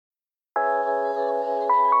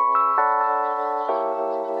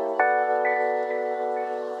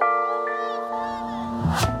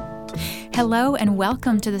Hello and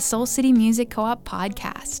welcome to the Soul City Music Co-op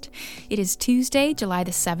podcast. It is Tuesday, July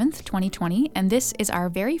the 7th, 2020, and this is our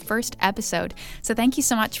very first episode, so thank you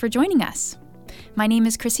so much for joining us. My name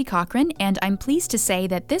is Crissi Cochrane, and I'm pleased to say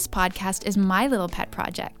that this podcast is my little pet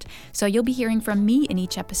project. So you'll be hearing from me in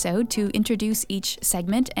each episode to introduce each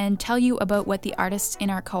segment and tell you about what the artists in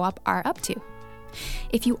our co-op are up to.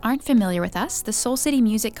 If you aren't familiar with us, the Soul City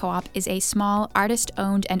Music Co-op is a small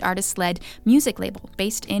artist-owned and artist-led music label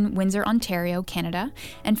based in Windsor, Ontario, Canada,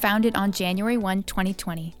 and founded on January 1,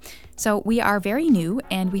 2020. So we are very new,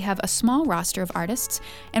 and we have a small roster of artists,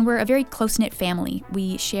 and we're a very close-knit family.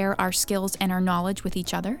 We share our skills and our knowledge with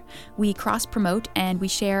each other. We cross-promote, and we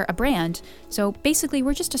share a brand. So basically,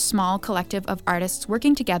 we're just a small collective of artists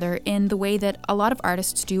working together in the way that a lot of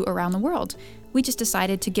artists do around the world. We just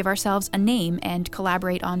decided to give ourselves a name and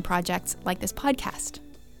collaborate on projects like this podcast.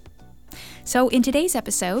 So in today's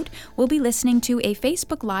episode, we'll be listening to a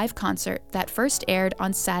Facebook Live concert that first aired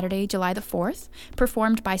on Saturday, July the 4th,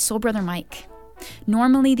 performed by Soul Brother Mike.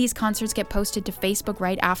 Normally, these concerts get posted to Facebook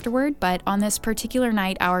right afterward, but on this particular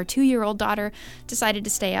night, our 2-year-old daughter decided to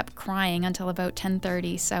stay up crying until about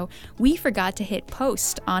 10:30, so we forgot to hit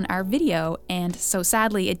post on our video, and so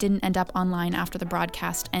sadly, it didn't end up online after the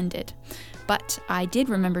broadcast ended. But I did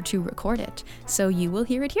remember to record it, so you will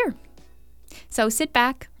hear it here. So sit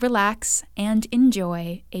back, relax, and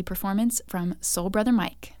enjoy a performance from Soul Brother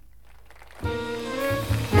Mike.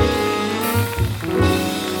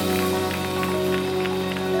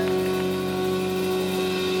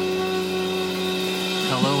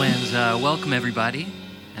 Hello and welcome everybody,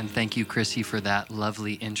 and thank you, Crissi, for that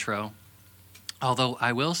lovely intro. Although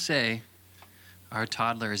I will say, our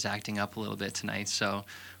toddler is acting up a little bit tonight, so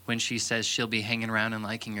when she says she'll be hanging around and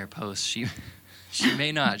liking your posts, she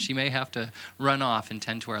may not. She may have to run off and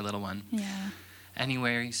tend to our little one. Yeah.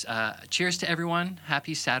 Anyways, cheers to everyone.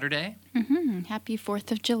 Happy Saturday. Happy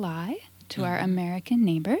 4th of July to our American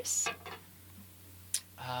neighbors.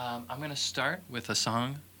 I'm going to start with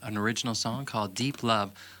an original song called Deep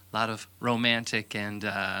Love. A lot of romantic and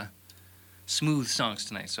smooth songs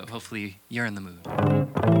tonight, so hopefully you're in the mood.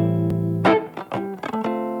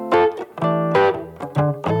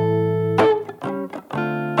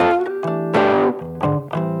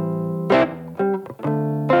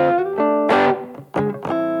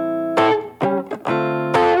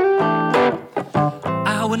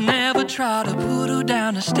 Try to put her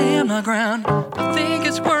down to stand my ground. I think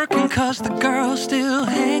it's working 'cause the girl's still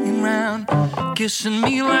hanging round, kissing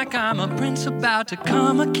me like I'm a prince about to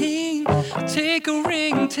come a king. Take a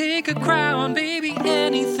ring, take a crown, baby,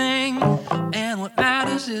 anything. And what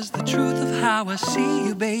matters is the truth of how I see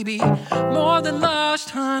you, baby. More than lust,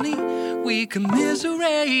 honey, we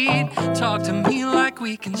commiserate. Talk to me like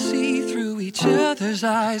we can see through each other's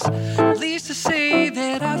eyes. At least to say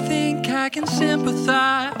that I think I can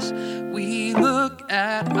sympathize. We look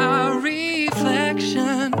at our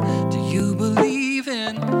reflection. Do you believe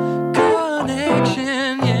in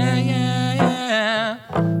connection? Yeah, yeah, yeah.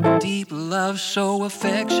 Deep love, so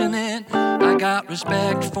affectionate. I got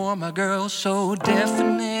respect for my girl, so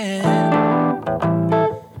definite.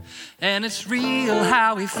 And it's real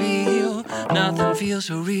how we feel. Nothing feels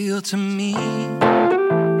so real to me.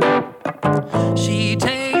 She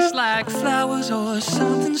tastes like flowers or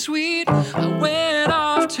something sweet. I went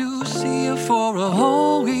off to see her for a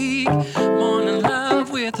whole week. More in love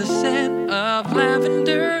with the scent of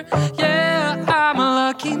lavender. Yeah, I'm a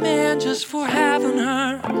lucky man just for having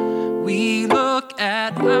her. We look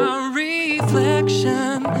at our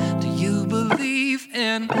reflection. Do you believe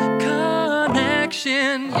in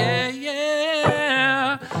connection? Yeah,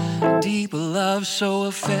 yeah. Deep love, so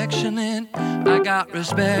affectionate. I got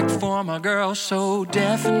respect for my girl, so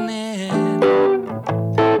definite.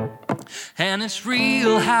 And it's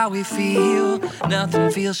real how we feel. Nothing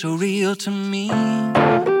feels so real to me.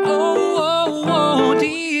 Oh, oh, oh,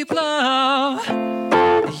 deep love.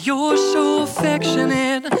 You're so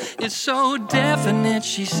affectionate. It's so definite.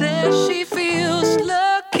 She says she feels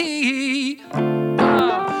lucky.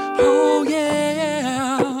 Oh,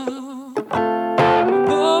 yeah.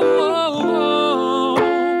 Whoa, whoa, whoa.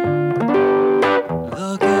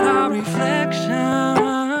 Look at our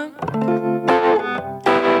reflection.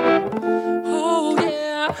 Oh,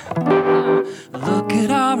 yeah. Look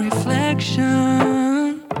at our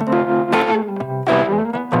reflection.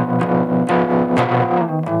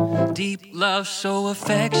 Deep love, so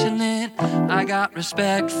affectionate. I got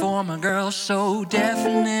respect for my girl, so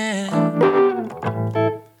definite.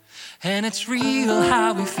 And it's real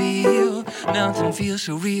how we feel. Nothing feels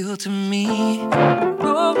so real to me. Oh,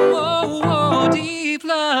 oh, oh, deep deep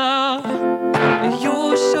love.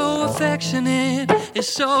 You're so affectionate, it's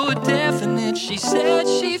so definite. She said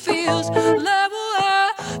she feels lucky.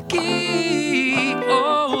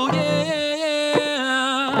 Oh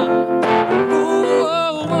yeah. Whoa,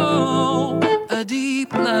 whoa, whoa. A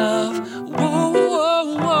deep love. Whoa,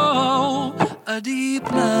 whoa, whoa. A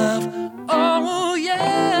deep love. Oh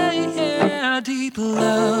yeah, yeah. A deep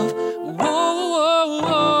love. Whoa, whoa,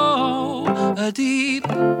 whoa. A deep,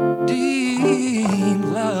 deep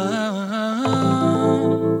love.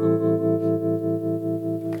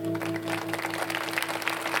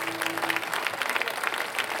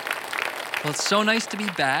 Well, it's so nice to be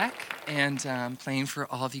back and playing for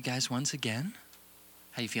all of you guys once again.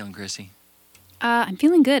 How you feeling, Crissi? I'm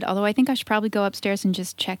feeling good, although I think I should probably go upstairs and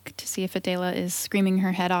just check to see if Adela is screaming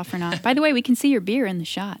her head off or not. By the way, we can see your beer in the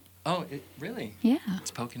shot. Oh, really? Yeah.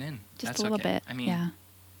 It's poking in. Just That's a little okay. bit. I mean, yeah.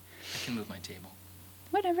 I can move my table.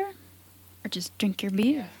 Whatever. Or just drink your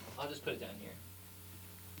beer. Yeah, I'll just put it down here.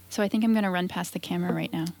 So I think I'm going to run past the camera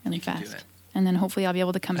right now really You can fast. do it. And then hopefully I'll be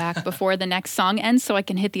able to come back before the next song ends so I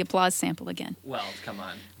can hit the applause sample again. Well, come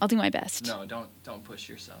on. I'll do my best. No, don't push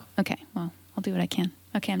yourself. Okay, well, I'll do what I can.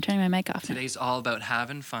 Okay, I'm turning my mic off now. Today's all about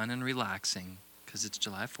having fun and relaxing because it's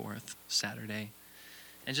July 4th, Saturday,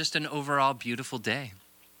 and just an overall beautiful day.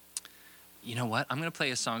 You know what? I'm going to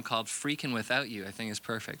play a song called Freakin' Without You. I think it's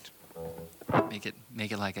perfect.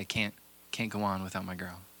 Make it like I can't go on without my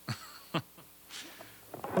girl.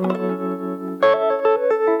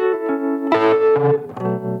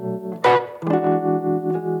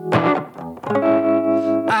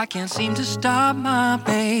 I can't seem to stop my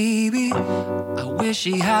baby. I wish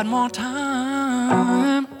she had more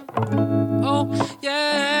time. Oh,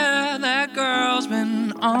 yeah, that girl's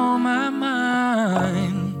been on my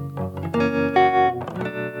mind.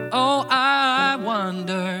 Oh, I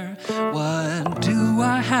wonder, what do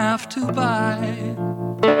I have to buy?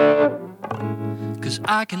 'Cause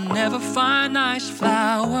I can never find nice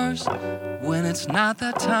flowers when it's not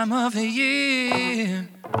that time of the year.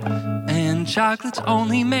 And chocolates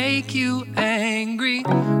only make you angry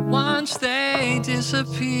once they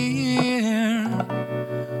disappear.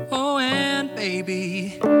 Oh, and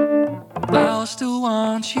baby, I'll still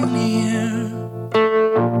want you near.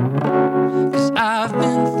 'Cause I've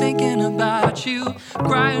been thinking about you,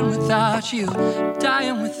 crying without you,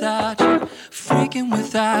 dying without you, freaking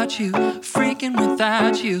without you, freaking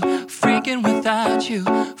without you, freaking without you,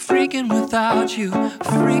 freaking without you,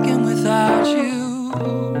 freaking without you.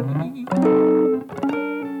 There we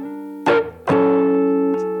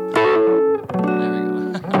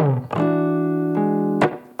go.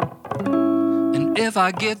 And if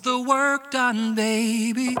I get the work done,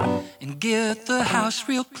 baby, and get the house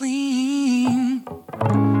real clean,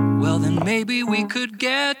 well then maybe we could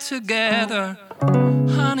get together.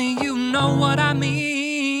 Honey, you know what I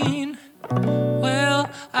mean. Well,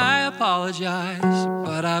 I apologize,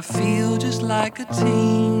 but I feel just like a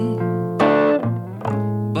teen.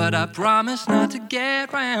 But I promise not to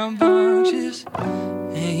get rambunctious,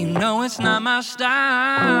 and you know it's not my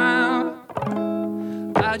style.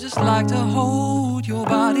 I just like to hold your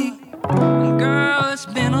body, and girl, it's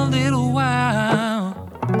been a little while.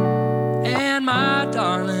 And my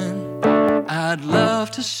darling, I'd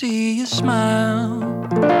love to see you smile.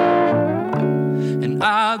 And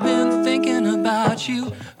I've been thinking about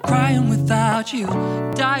you, crying without you,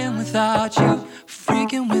 dying without you,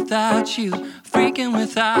 freaking without you, freaking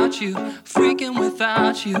without you, freaking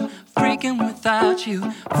without you, freaking without you,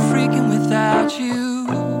 freaking without you.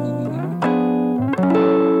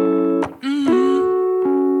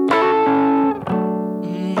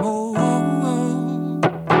 Oh, oh, oh.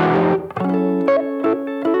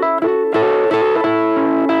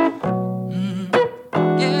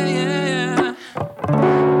 Yeah, yeah, yeah.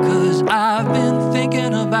 'Cause I've been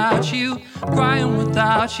thinking about you, crying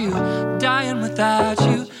without you, dying without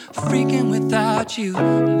you, freaking without you,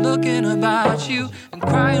 looking about you, and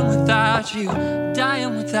crying without you,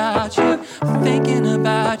 dying without you, thinking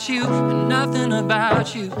about you, and nothing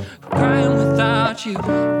about you, crying without you,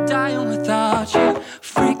 dying without you,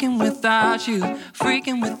 freaking without you,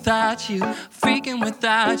 freaking without you, freaking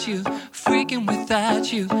without you, freaking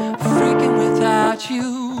without you, freaking without you.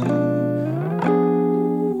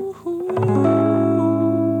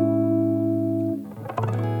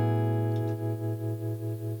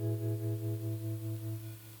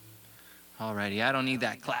 Alrighty, I don't need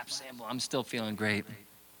that clap sample. I'm still feeling great.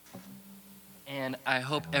 And I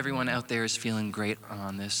hope everyone out there is feeling great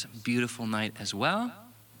on this beautiful night as well.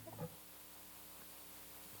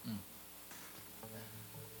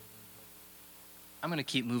 I'm going to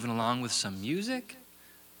keep moving along with some music.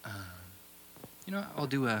 I'll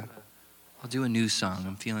do a I'll do a new song.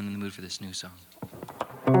 I'm feeling in the mood for this new song.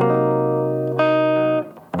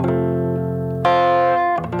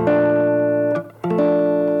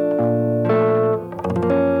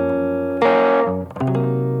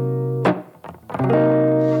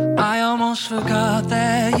 I almost forgot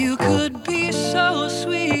that you could be so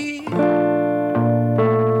sweet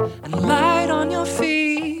and light on your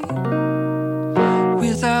feet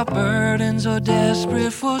without burdens or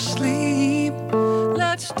desperate for sleep.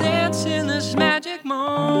 Let's dance in this magic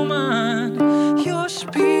moment. Your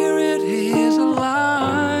spirit is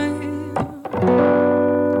alive,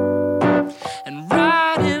 and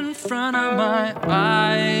right in front of my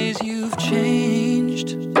eyes you've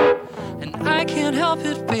changed, and I can't help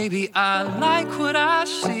it, baby. I like what I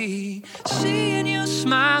see. Seeing you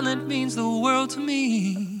smile, it means the world to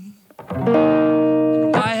me.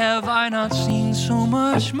 And why have I not seen so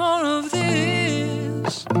much more of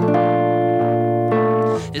this?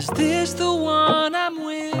 Is this the one I'm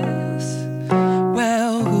with?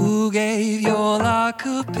 Well, who gave your lock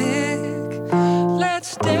a pick?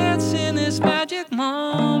 Let's dance in this magic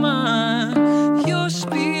moment. Your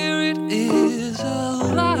spirit is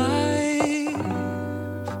alive,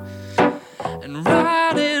 and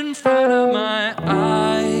right in front of my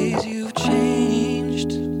eyes you've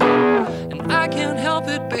changed, and I can't help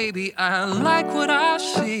it, baby. I like what I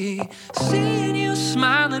see. Seeing you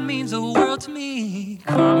smiling means the world to me.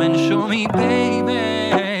 Come and show me,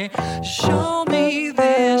 baby. Show me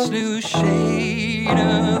this new shade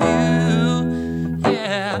of you.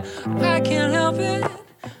 Yeah, I can't help it.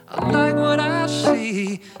 I like what I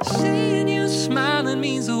see. Seeing you smiling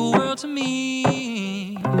means the world to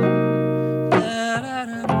me.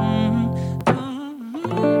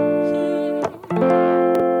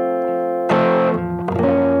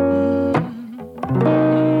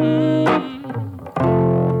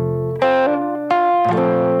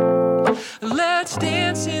 Let's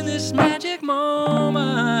dance in this magic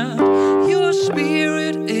moment. Your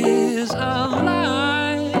spirit is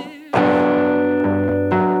alive,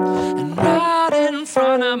 and right in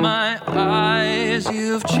front of my eyes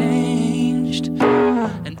you've changed,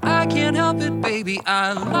 and I can't help it, baby.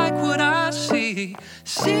 I like what I see.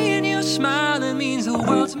 Seeing you smiling means the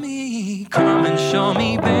world to me. Come and show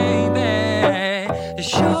me, baby.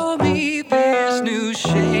 Show me this new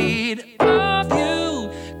shade of you.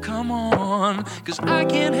 Come on, 'cause I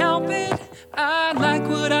can't help it. I like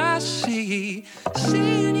what I see.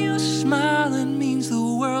 Seeing you smiling means the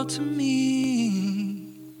world to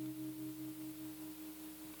me.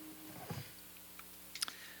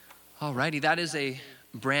 Alrighty, that is a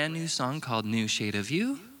brand new song called New Shade of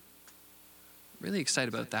You. Really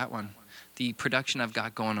excited about that one. The production I've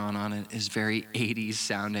got going on it is very 80s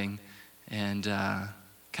sounding, and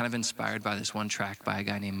kind of inspired by this one track by a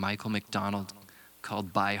guy named Michael McDonald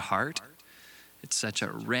called By Heart. It's such a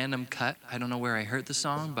random cut. I don't know where I heard the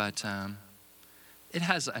song, but it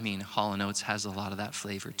has, Hall & Oates has a lot of that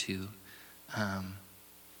flavor too.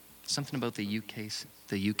 Something about the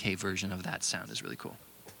UK version of that sound is really cool.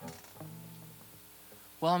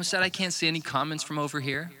 Well, I'm sad I can't see any comments from over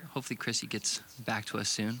here. Hopefully Crissi gets back to us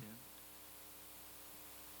soon.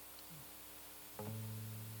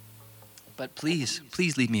 But please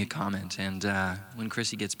leave me a comment, and when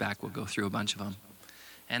Crissi gets back, we'll go through a bunch of them.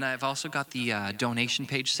 And I've also got the donation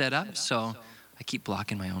page set up, so I keep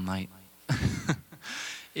blocking my own light.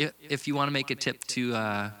 If you want to make a tip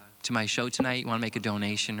to my show tonight, you want to make a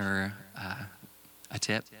donation or a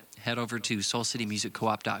tip, head over to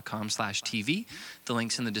soulcitymusiccoop.com/TV. The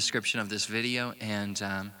link's in the description of this video, and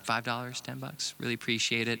 $5, $10, really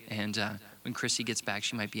appreciate it. And when Crissi gets back,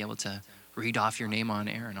 she might be able to read off your name on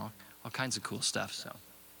air and all kinds of cool stuff. So,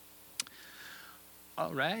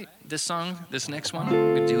 all right, this next one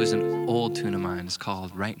we're gonna do is an old tune of mine. It's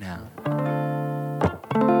called Right Now.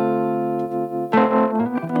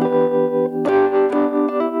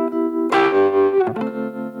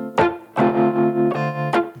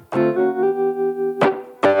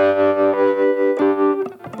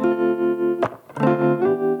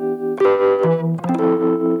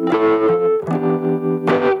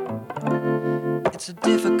 It's a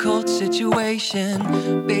difficult situation.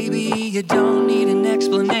 Baby, you don't need an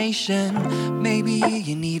explanation. Maybe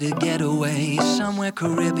you need a getaway somewhere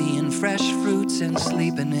Caribbean, fresh fruits and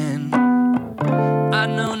sleeping in. I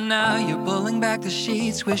know now you're pulling back the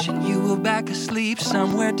sheets, wishing you were back asleep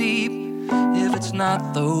somewhere deep. If it's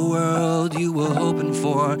not the world you were hoping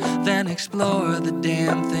for, then explore the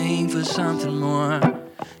damn thing for something more.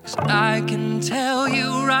 'Cause I can tell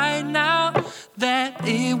you right now that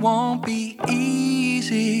it won't be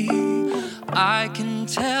easy. I can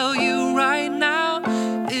tell you right now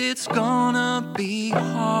it's gonna be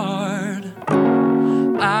hard.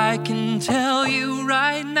 I can tell you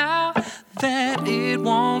right now that it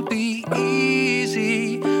won't be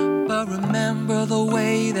easy. But remember the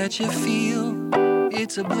way that you feel.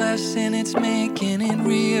 It's a blessing, it's making it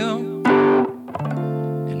real.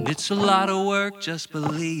 And it's a lot of work just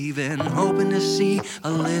believing, hoping to see a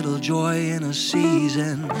little joy in a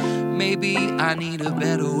season. Maybe I need a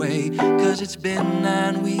better way, 'cause it's been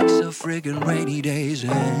 9 weeks of friggin' rainy days.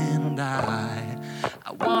 And I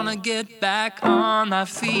wanna get back on my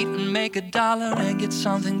feet and make $1 and get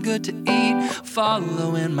something good to eat.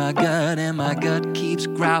 Following my gut, and my gut keeps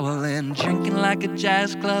growling, drinking like a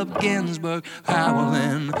jazz club Ginsberg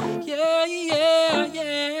howling. Yeah, yeah,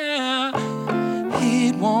 yeah.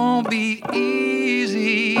 It won't be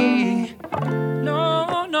easy.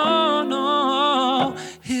 No, no, no.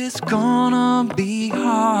 It's gonna be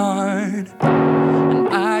hard. And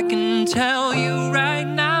I can tell you right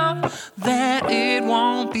now that it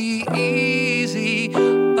won't be easy.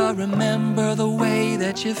 But remember the way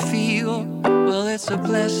that you feel. Well, it's a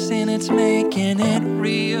blessing, it's making it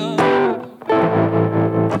real.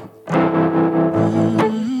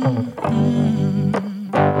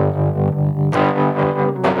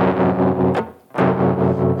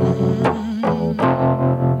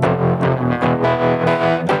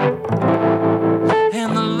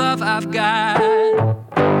 And the love I've got,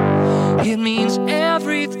 it means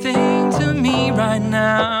everything to me right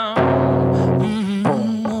now.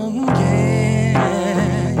 Oh, yeah,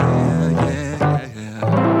 yeah,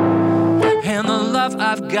 yeah. And the love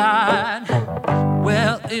I've got,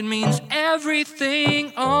 well, it means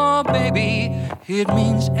everything. Oh, baby, it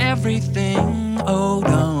means everything. Oh,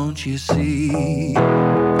 don't you see?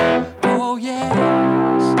 Oh,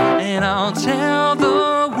 yes. And I'll tell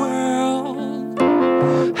the world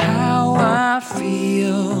how I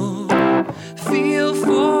feel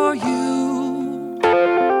for you.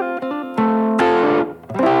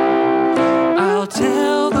 I'll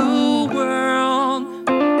tell the world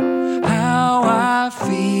how I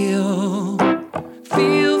feel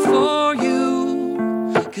for you.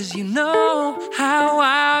 'Cause you know how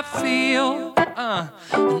I feel.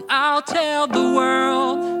 And I'll tell the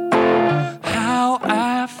world how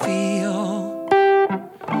I feel.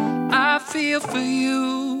 I feel for you.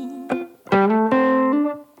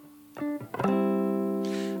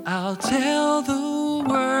 I'll tell the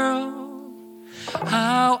world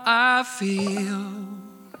how I feel.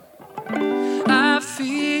 I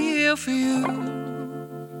feel for you.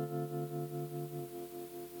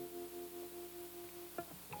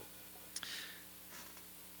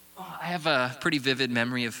 I have a pretty vivid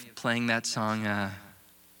memory of playing that song at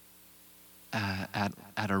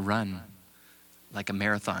a run, like a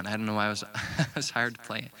marathon. I don't know why I was hired to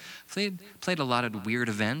play it. Played a lot of weird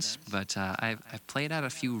events, but I've played at a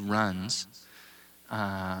few runs.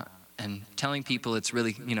 And telling people it's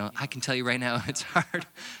really, I can tell you right now it's hard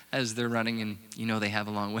as they're running and they have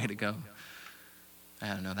a long way to go. I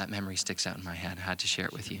don't know, that memory sticks out in my head. I had to share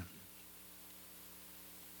it with you.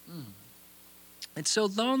 It's so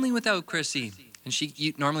lonely without Crissi. And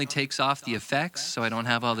she normally takes off the effects, so I don't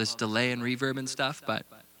have all this delay and reverb and stuff, but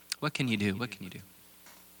what can you do? What can you do?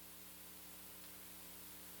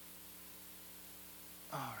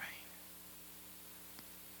 All right.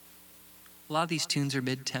 A lot of these tunes are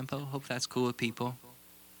mid-tempo. Hope that's cool with people.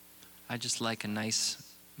 I just like a nice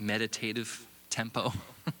meditative tempo.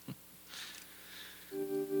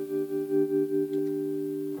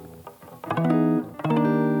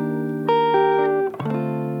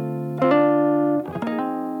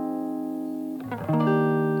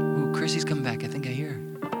 Crissi's coming back. I think I hear her.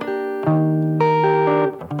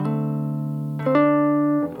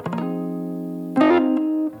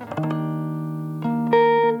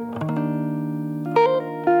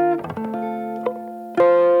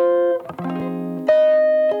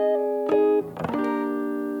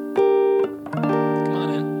 Come on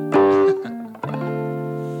in.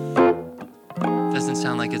 Doesn't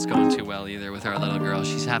sound like it's going too well either with our little girl.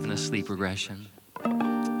 She's having a sleep regression.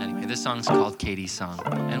 Anyway, this song's called Katie's Song.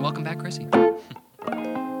 And welcome back, Crissi.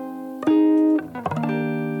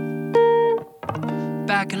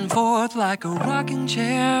 Back and forth like a rocking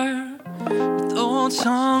chair, with old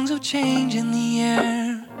songs of change in the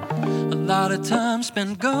air. A lot of time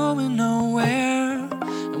spent going nowhere,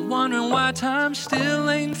 and wondering why time still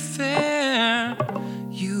ain't fair.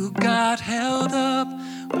 You got held up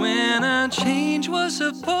when a change was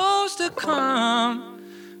supposed to come.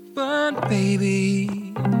 But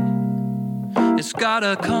baby, it's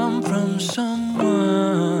gotta come from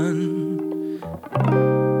someone.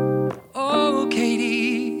 Oh,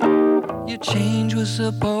 Katie, your change was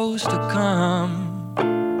supposed to come.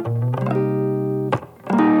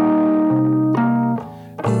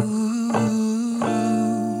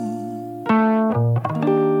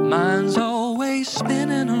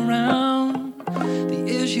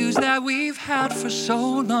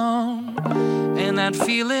 phone. And that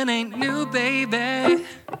feeling ain't new, baby.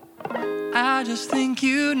 I just think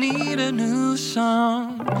you need a new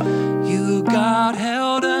song. You got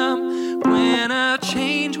held up when a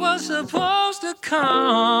change was supposed to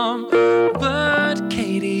come. But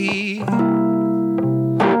Katie,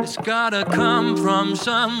 it's gotta come from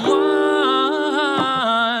someone.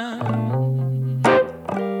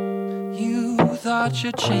 You thought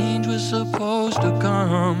your change was supposed to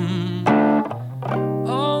come.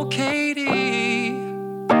 Oh, Katie.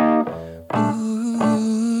 Ooh.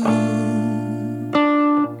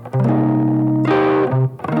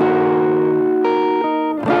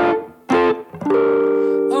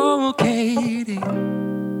 Oh, Katie.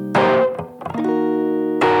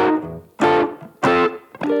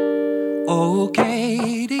 Oh,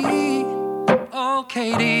 Katie. Oh,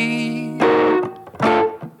 Katie.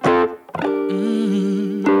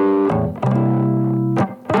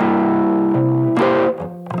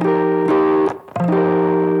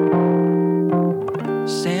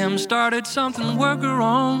 Sam started something worker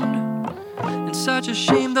owned, and such a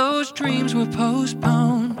shame those dreams were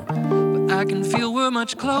postponed. But I can feel we're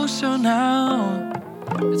much closer now.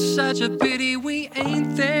 It's such a pity we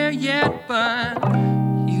ain't there yet, but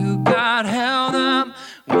you got held up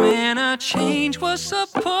when a change was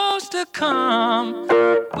supposed to come.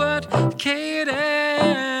 But Katie,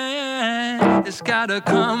 it's gotta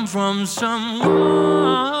come from someone.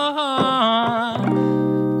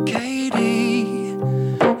 Katie,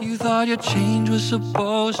 you thought your change was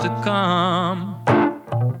supposed to come.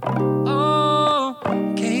 Oh,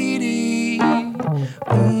 Katie,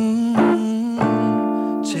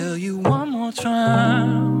 tell you one more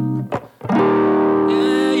time.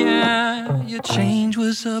 Yeah, your change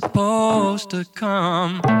was supposed to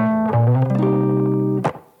come.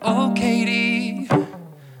 Oh, Katie.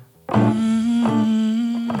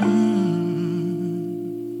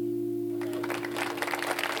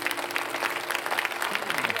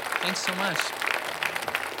 Thanks so much.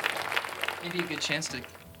 Maybe a good chance to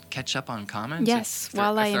catch up on comments? Yes,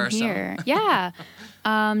 while I am here. Yeah.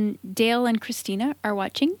 Dale and Christina are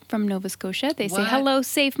watching from Nova Scotia. They say, hello,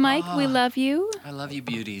 Safe Mike. We love you. I love you,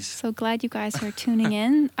 beauties. So glad you guys are tuning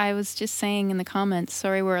in. I was just saying in the comments,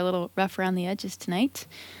 sorry we're a little rough around the edges tonight.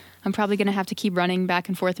 I'm probably going to have to keep running back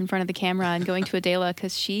and forth in front of the camera and going to Adela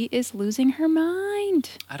because she is losing her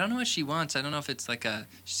mind. I don't know what she wants. I don't know if it's like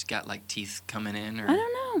she's got like teeth coming in or... I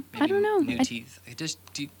don't know. New teeth.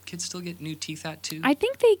 Do kids still get new teeth out too? I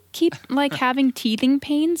think they keep like having teething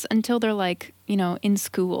pains until they're like, in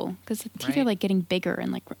school because the teeth are like getting bigger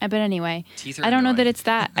and like, but anyway, I don't know that it's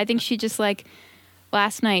that. I think she just like,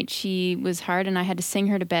 last night she was hard and I had to sing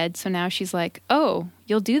her to bed. So now she's like, oh,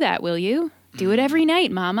 you'll do that, will you? Do it every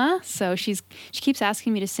night, Mama. So she keeps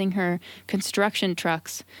asking me to sing her Construction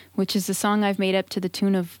Trucks, which is a song I've made up to the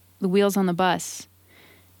tune of The Wheels on the Bus.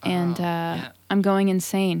 And I'm going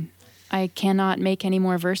insane. I cannot make any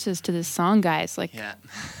more verses to this song, guys. Like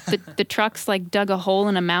the trucks like dug a hole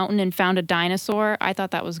in a mountain and found a dinosaur. I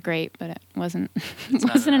thought that was great, but it wasn't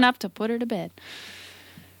enough to put her to bed.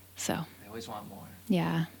 So I always want more.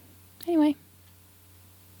 Yeah. Anyway,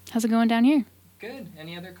 how's it going down here? Good.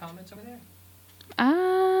 Any other comments over there?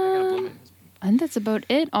 I think that's about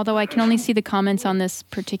it. Although I can only see the comments on this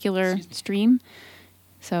particular stream.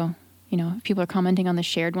 So, if people are commenting on the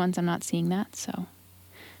shared ones, I'm not seeing that. So,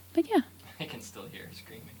 but yeah. I can still hear her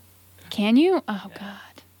screaming. Can you? Oh,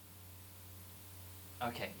 God.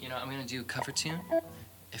 Okay. I'm going to do a cover tune.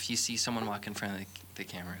 If you see someone walk in front of the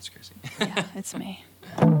camera, it's Crissi. Yeah, it's me.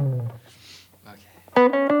 Okay.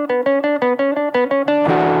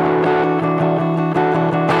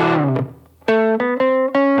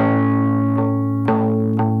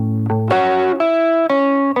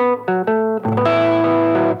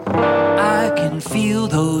 Feel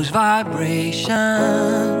those vibrations,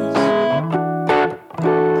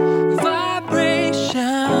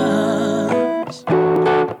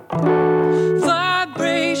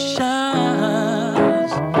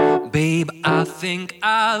 babe, I think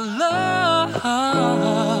I love.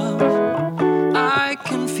 I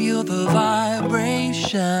can feel the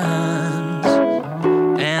vibrations,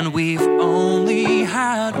 and we've only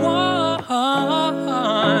had one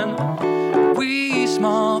wee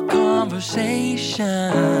small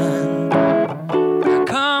conversation.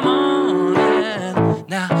 Come on in.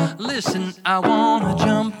 Now listen, I wanna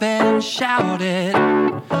jump and shout it.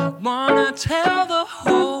 Wanna tell the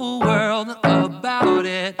whole world about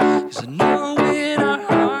it. 'Cause I know in our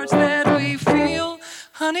hearts that we feel,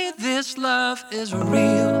 honey, this love is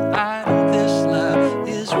real. This love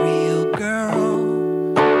is real,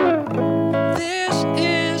 girl. This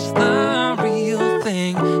is the real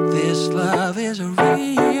thing. This love is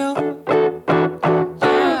real.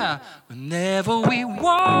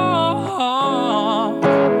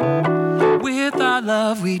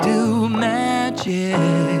 love, we do magic.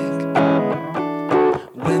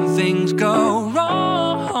 When things go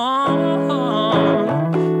wrong,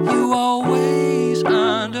 you always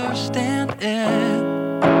understand it.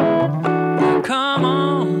 Come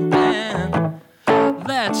on, man,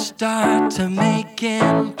 let's start to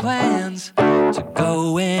making plans to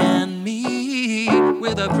go and meet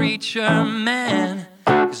with a preacher man.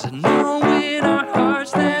 'Cause I know in our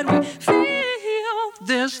hearts that we feel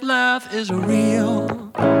this love is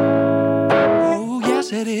real. Oh,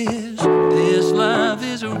 yes it is. This love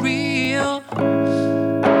is real.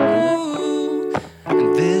 Ooh,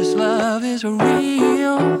 and this love is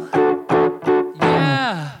real.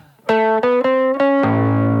 Yeah.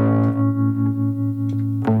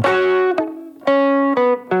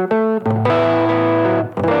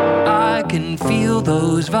 I can feel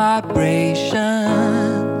those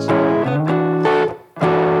vibrations.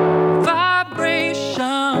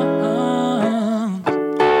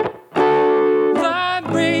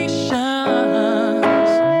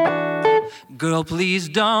 Girl, please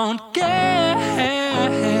don't care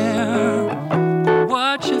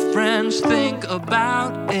what your friends think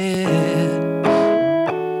about it.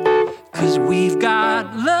 'Cause we've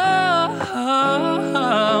got love,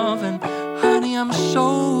 and honey, I'm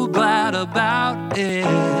so glad about it.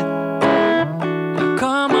 Now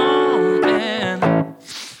come on, man.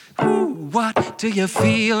 Ooh, what do you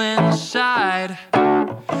feel inside?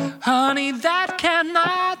 Honey, that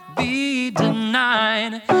cannot be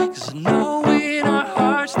denied. 'Cause I know in our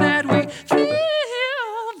hearts that we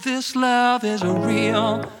feel this love is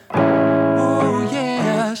real. Oh,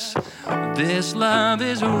 yes, this love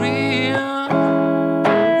is real.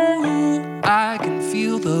 Ooh, I can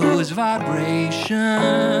feel those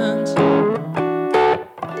vibrations.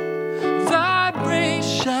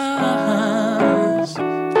 Vibrations.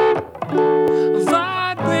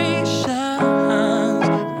 Vibrations.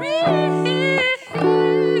 Real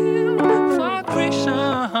vibrations.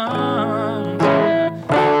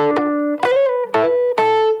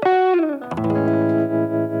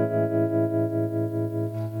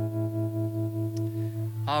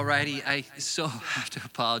 Alrighty, I so have to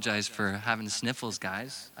apologize for having sniffles,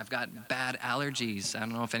 guys. I've got bad allergies. I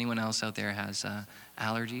don't know if anyone else out there has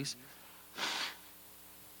allergies.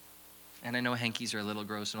 And I know hankies are a little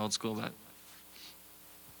gross and old school, but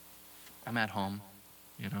I'm at home,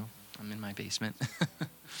 you know. I'm in my basement.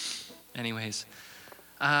 Anyways,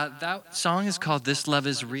 that song is called This Love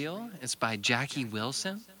Is Real. It's by Jackie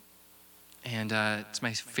Wilson. And it's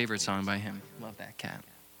my favorite song by him. Love that cat.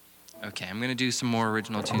 Okay, I'm going to do some more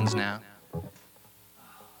original tunes now.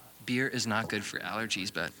 Beer is not good for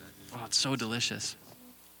allergies, but oh, it's so delicious.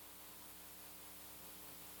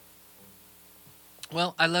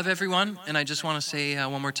 Well, I love everyone, and I just want to say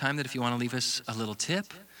one more time that if you want to leave us a little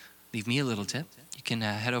tip, leave me a little tip, you can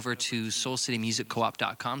head over to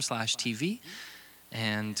soulcitymusiccoop.com/TV,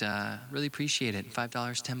 and really appreciate it.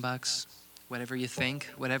 $5, $10, whatever you think,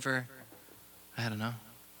 whatever, I don't know,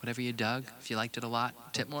 whatever you dug. If you liked it a lot,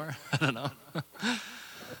 tip more. I don't know.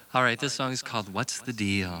 All right, this song is called What's the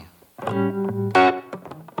Deal?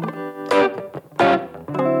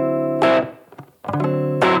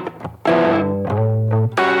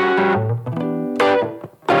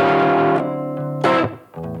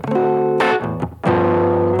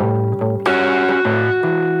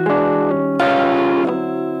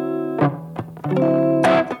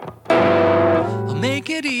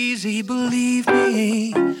 Believe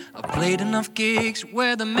me, I played enough gigs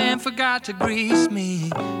where the man forgot to grease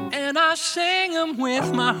me, and I sang them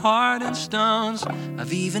with my heart and stones.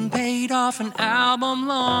 I've even paid off an album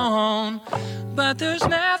loan, but there's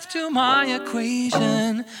math to my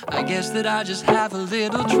equation. I guess that I just have a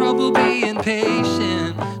little trouble being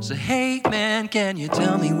patient. So hey man, can you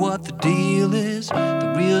tell me what the deal is?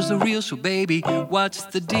 The real's the real, so baby, what's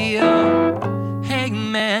the deal? Hey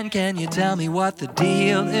man, can you tell me what the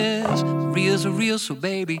deal is? The real's a real, so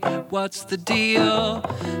baby, what's the deal?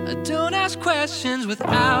 I don't ask questions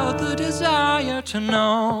without the desire to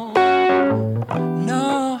know.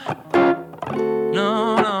 No,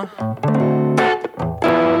 no, no.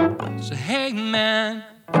 So hey man,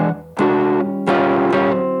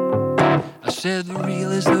 I said the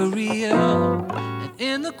real is the real, and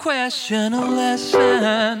in the question a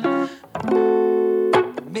lesson.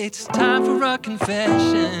 It's time for a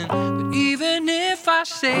confession. But even if I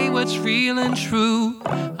say what's real and true,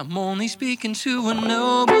 I'm only speaking to a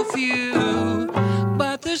noble few.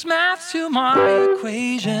 But there's math to my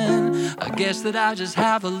equation. I guess that I just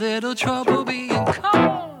have a little trouble being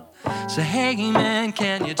calm. So hey man,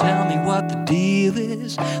 can you tell me what the deal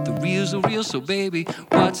is? The real's the real, so baby,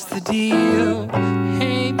 what's the deal?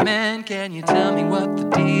 Hey man, can you tell me what the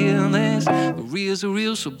deal is? The real's the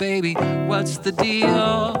real, so baby, what's the deal?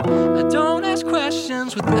 I don't ask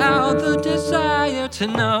questions without the desire to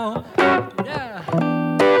know. Yeah.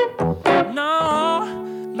 No,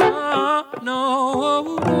 no,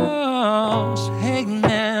 no, no. So, hey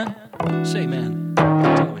man, say man,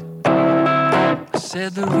 tell me. I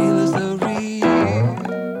said the real is the real.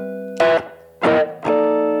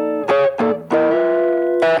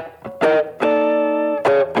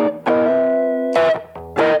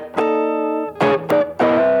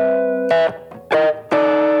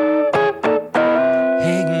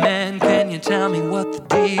 Hey man, can you tell me what the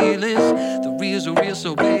deal is? The real's the real,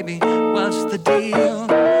 so baby, what's the deal?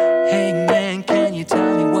 Hey man, can you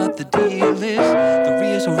tell me what the deal is? The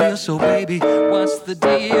real's the real, so baby, what's the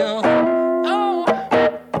deal? Oh,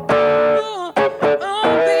 oh,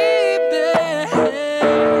 oh, baby.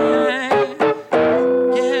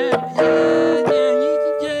 Yeah, yeah,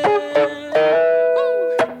 yeah, yeah.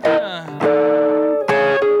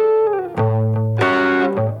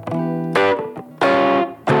 Ooh,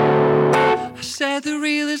 I said the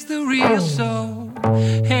real is the real, so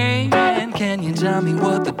hey man, can you tell me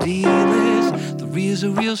what the deal is? The real's the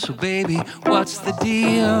real, so baby, what's the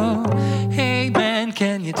deal? Hey man,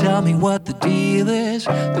 can you tell me what the deal is?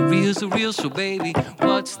 The real's the real, so baby,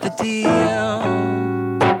 what's the deal?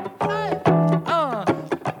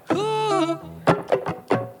 Ooh.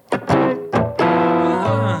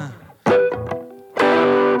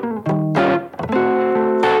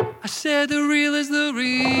 I said the real is the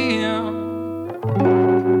real.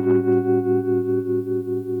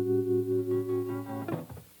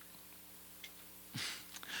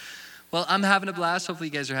 Well, I'm having a blast. Hopefully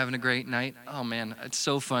you guys are having a great night. Oh man, it's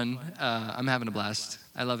so fun. I'm having a blast.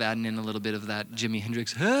 I love adding in a little bit of that Jimi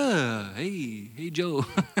Hendrix, hey Joe,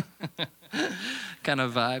 kind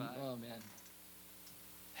of vibe. Oh man,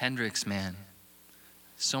 Hendrix, man.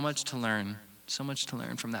 So much to learn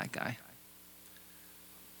from that guy.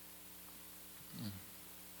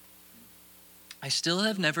 I still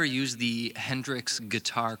have never used the Hendrix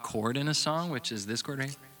guitar chord in a song, which is this chord right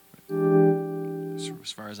here.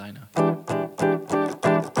 As far as I know.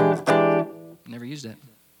 Never used it.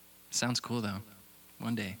 Sounds cool though.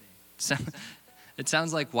 One day. It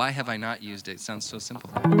sounds like, why have I not used it? It sounds so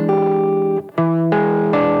simple.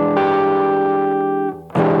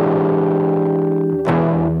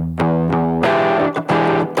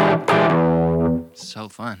 So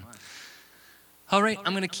fun. All right,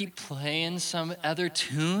 I'm gonna keep playing some other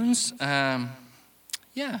tunes.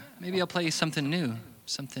 Yeah, maybe I'll play something new,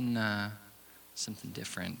 something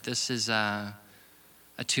different. This is a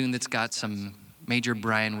tune that's got some major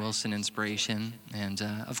Brian Wilson inspiration and,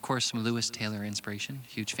 of course, some Lewis Taylor inspiration.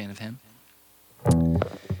 Huge fan of him.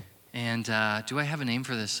 And do I have a name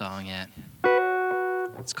for this song yet?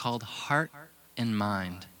 It's called Heart and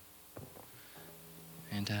Mind.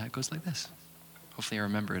 And it goes like this. Hopefully I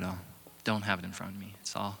remember it all. Don't have it in front of me.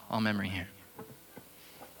 It's all memory here.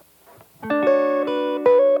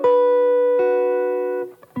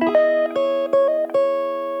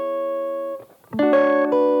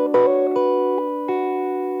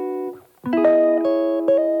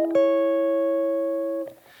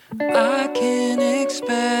 I can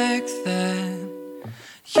expect that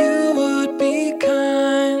you would be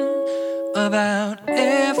kind about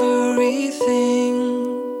everything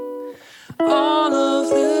all of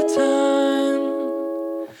the time,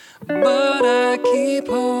 but I keep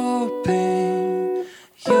hoping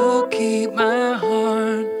you'll keep my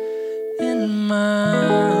heart in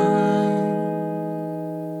mind.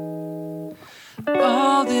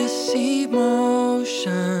 All this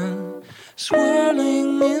emotion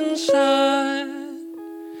swirling inside,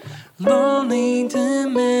 lonely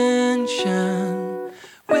dimension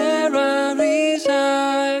where I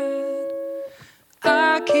reside.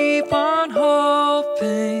 I keep on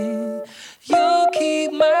hoping you'll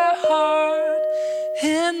keep my heart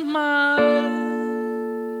in mind.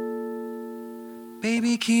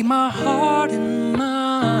 Baby, keep my heart in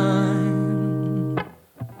mind.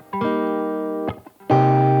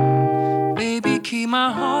 Baby, keep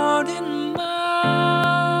my heart in mind.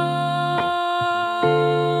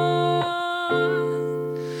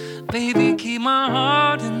 Baby, keep my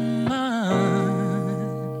heart in mind.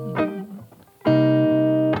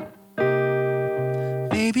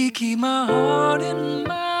 Baby, keep my heart in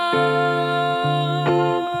mind.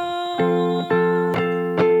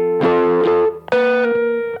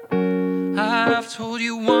 I've told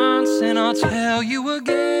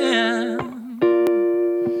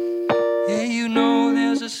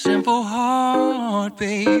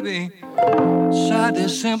baby. Inside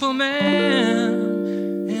this simple man,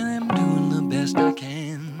 and I'm doing the best I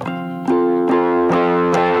can.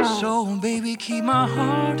 So, baby, keep my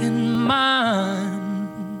heart in mind.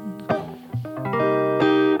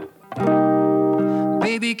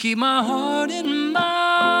 Baby, keep my heart in mind.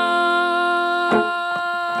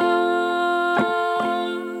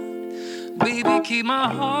 Baby, keep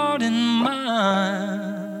my heart in mind.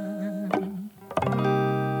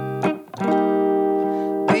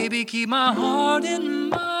 Baby, keep my heart in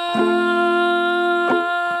mind.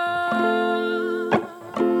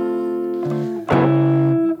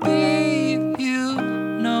 Babe, you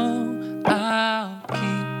know I'll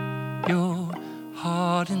keep your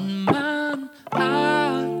heart in mind.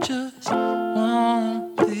 I just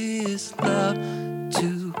want this love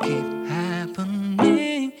to keep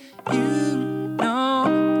happening. You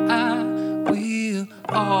know I will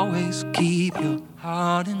always keep your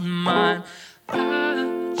heart in mind.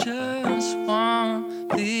 I just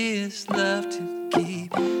want this love to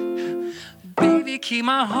keep. Baby, keep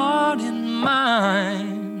my heart in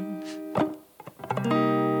mind.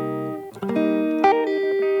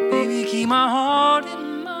 Baby, keep my heart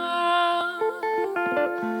in mind.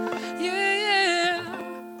 Yeah.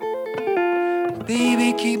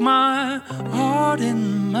 Baby, keep my heart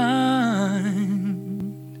in mind.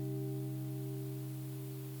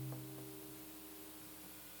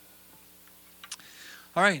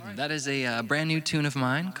 All right, that is a brand new tune of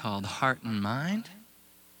mine called Heart and Mind.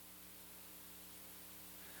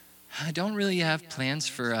 I don't really have plans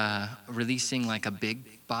for releasing like a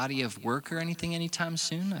big body of work or anything anytime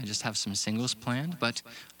soon. I just have some singles planned. But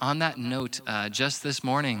on that note, just this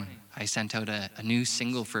morning, I sent out a new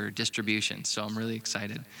single for distribution, so I'm really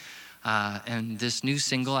excited. And this new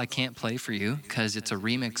single I can't play for you because it's a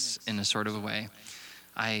remix in a sort of a way.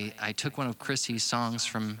 I took one of Crissi's songs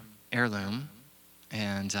from Heirloom,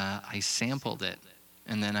 and I sampled it,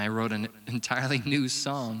 and then I wrote an entirely new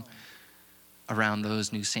song around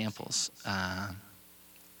those new samples.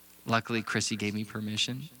 Luckily, Crissi gave me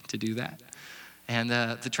permission to do that. And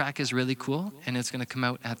the track is really cool, and it's going to come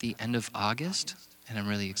out at the end of August, and I'm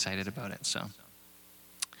really excited about it. So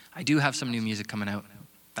I do have some new music coming out.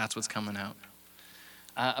 That's what's coming out.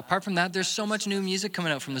 Apart from that, there's so much new music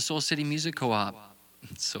coming out from the Soul City Music Co-op.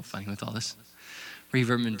 It's so funny with all this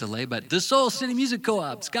reverb and delay, but the Soul City Music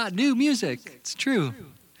Co-op's got new music. It's true.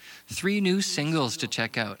 3 new singles to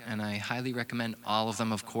check out, and I highly recommend all of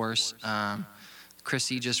them, of course.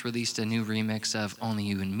 Crissi just released a new remix of Only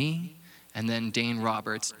You and Me, and then Dane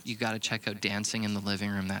Roberts, you gotta check out Dancing in the Living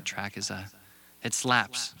Room. That track is it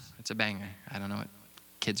slaps. It's a banger. I don't know what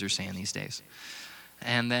kids are saying these days.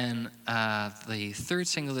 And then the third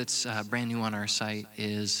single that's brand new on our site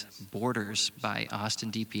is Borders by Austin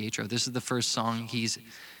DiPietro. This is the first song he's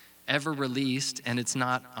ever released, and it's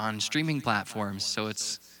not on streaming platforms, so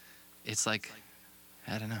it's like,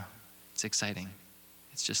 I don't know, it's exciting.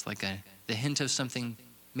 It's just like the hint of something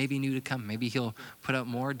maybe new to come. Maybe he'll put out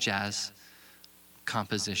more jazz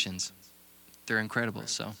compositions. They're incredible.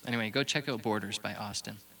 So anyway, go check out Borders by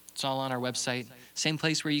Austin. It's all on our website. Same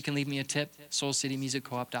place where you can leave me a tip,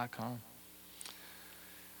 soulcitymusiccoop.com.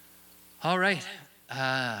 All right.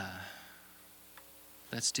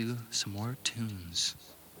 Let's do some more tunes.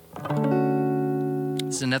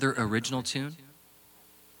 This is another original tune.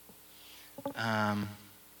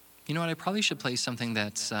 You know what? I probably should play something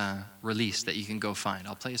that's released that you can go find.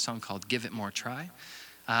 I'll play a song called Give It More Try.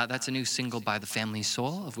 That's a new single by The Family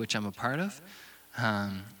Soul, of which I'm a part of.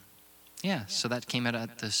 Yeah, so that came out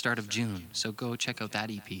at the start of June. So go check out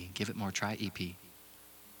that EP, Give It More Try EP.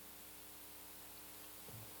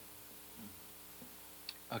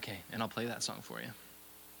 Okay, and I'll play that song for you.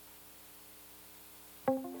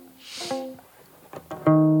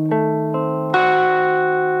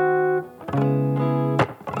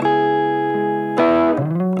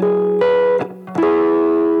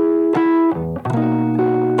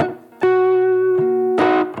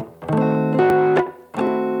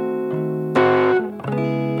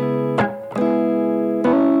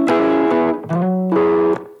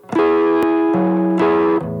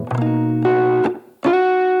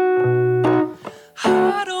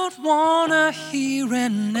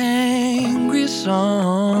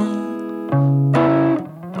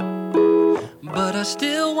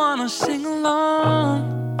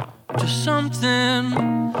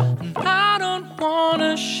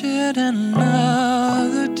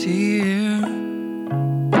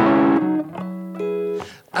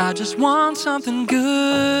 I just want something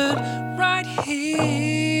good right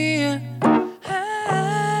here.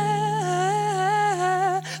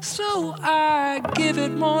 So I give give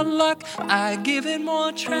it more luck, I give it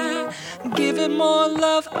more try. Give it more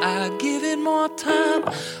love, I give it more time.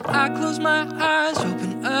 I close my eyes,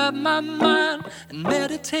 open up my mind, and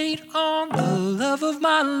meditate on the love of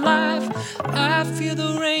my life. I feel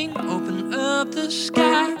the rain open up the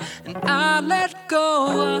sky, and I let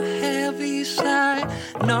go a heavy sigh.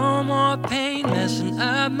 No more pain messing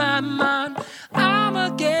up my mind,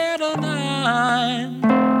 I'ma get a line.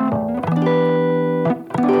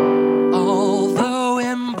 Although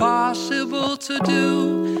impossible to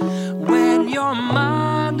do when your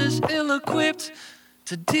mind is ill-equipped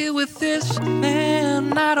to deal with this,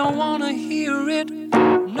 man, I don't wanna hear it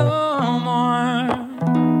no more,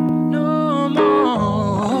 no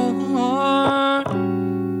more.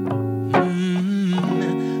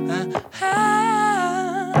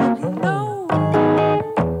 No.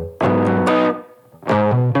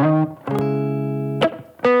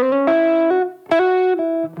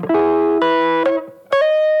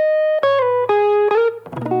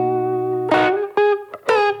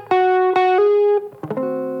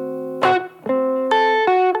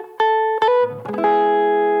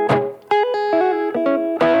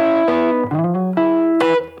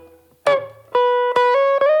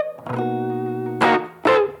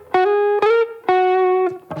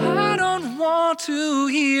 To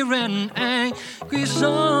hear an angry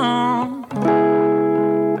song,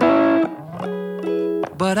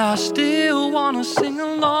 but I still wanna sing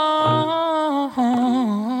along.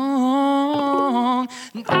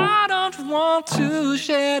 And I don't want to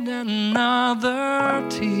shed another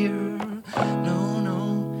tear, no.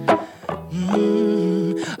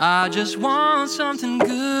 I just want something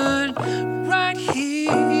good right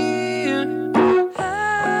here.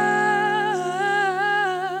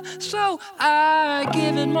 So I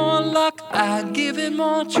give it more luck, I give it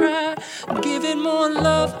more try. Give it more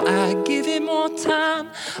love, I give it more time.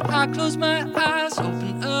 I close my eyes,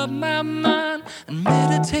 open up my mind, and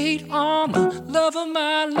meditate on the love of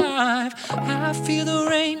my life. I feel the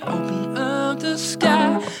rain open up the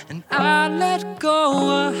sky, and I let go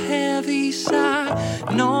a heavy sigh.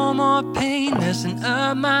 No more pain messing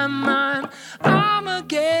up my mind, I'ma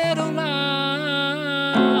get a line.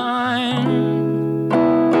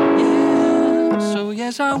 So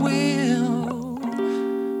yes, I will.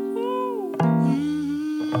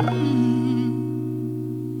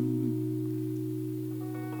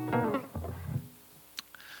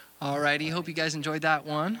 Alrighty, hope you guys enjoyed that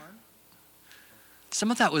one.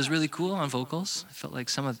 Some of that was really cool on vocals. I felt like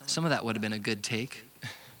some of that would have been a good take.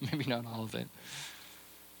 Maybe not all of it.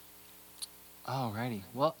 Alrighty,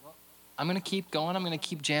 well, I'm gonna keep going. I'm gonna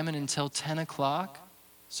keep jamming until 10 o'clock.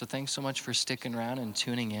 So thanks so much for sticking around and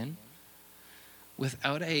tuning in.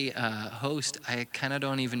 Without a host, I kind of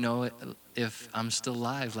don't even know if I'm still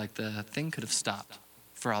live. Like, the thing could have stopped,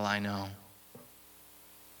 for all I know.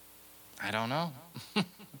 I don't know.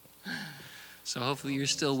 So hopefully you're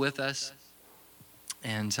still with us.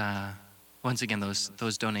 And once again,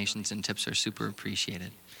 those donations and tips are super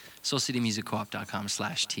appreciated.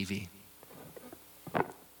 SoulCityMusicCoop.com/TV.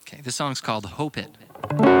 Okay, this song's called Hope It.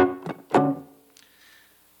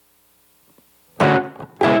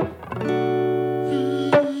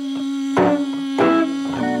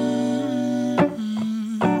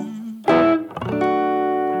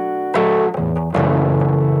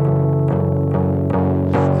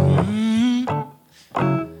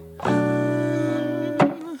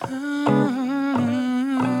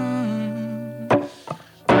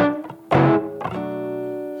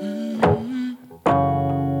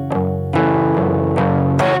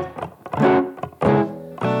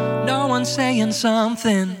 Saying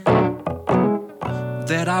something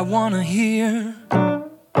that I wanna hear.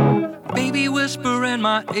 Baby, whisper in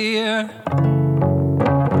my ear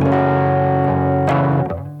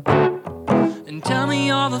and tell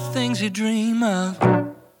me all the things you dream of,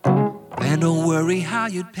 and don't worry how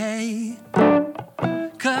you'd pay,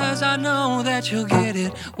 'cause I know that you'll get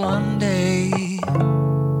it one day.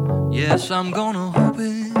 Yes, I'm gonna hope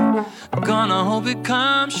it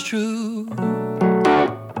comes true.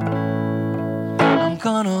 I'm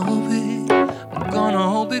gonna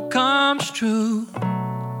hope it comes true.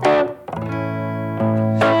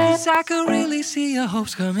 'Cause I could really see your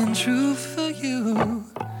hopes coming true for you.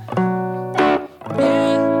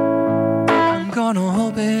 Yeah, I'm gonna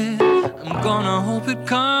hope it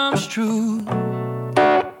comes true.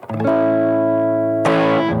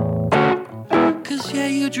 'Cause yeah,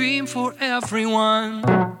 you dream for everyone,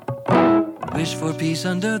 wish for peace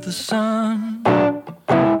under the sun,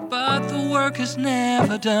 but the work is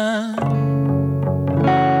never done.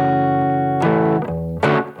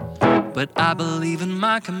 But I believe in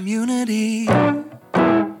my community,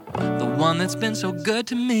 the one that's been so good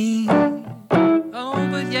to me. Oh,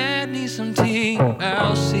 but yeah, it needs some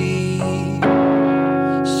TLC.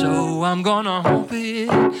 So I'm gonna hope it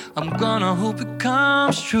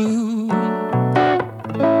comes true.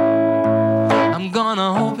 I'm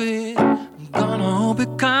gonna hope it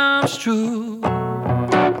comes true.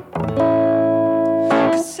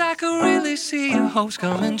 'Cause I could really see your hopes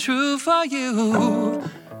coming true for you.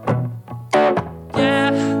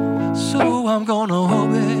 Yeah, so I'm gonna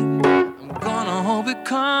hope it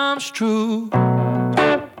comes true.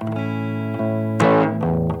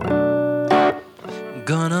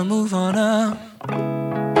 Gonna move on up,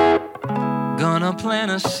 gonna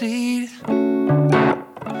plant a seed,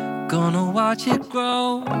 gonna watch it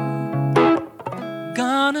grow,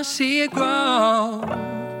 gonna see it grow.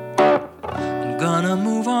 I'm gonna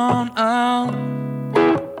move on up,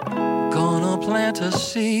 gonna plant a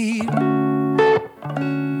seed,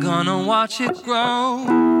 gonna watch it grow,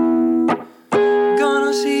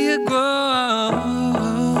 gonna see it grow.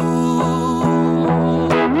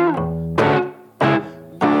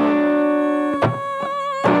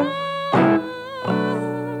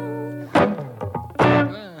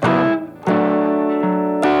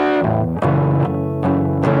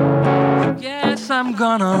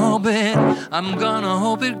 I'm gonna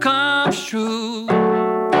hope it comes true.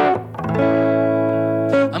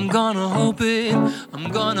 I'm gonna hope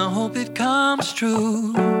it comes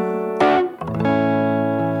true. 'Cause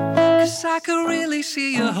I could really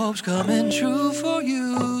see your hopes coming true for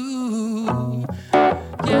you.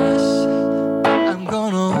 Yes, I'm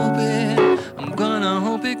gonna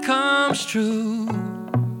hope it comes true.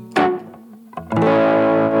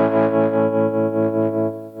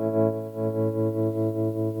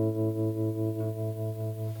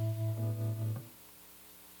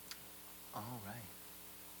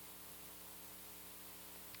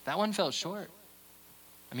 That one felt short.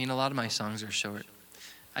 I mean, a lot of my songs are short.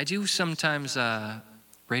 I do sometimes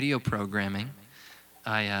radio programming.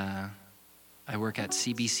 I work at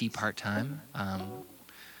CBC part-time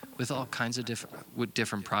with all kinds of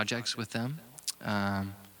different projects with them.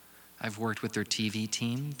 I've worked with their TV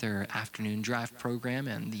team, their afternoon drive program,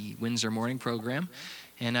 and the Windsor morning program.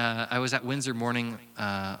 And I was at Windsor morning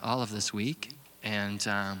all of this week, and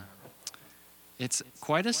it's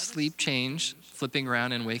quite a sleep change, flipping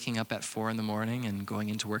around and waking up at 4 a.m. and going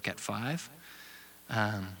into work at 5.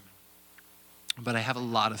 But I have a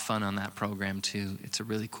lot of fun on that program too. It's a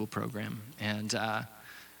really cool program. And I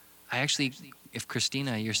actually, if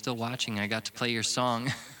Christina, you're still watching, I got to play your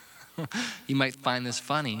song. You might find this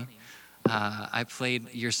funny. I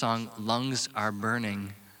played your song, Lungs Are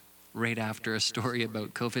Burning, right after a story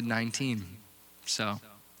about COVID-19. So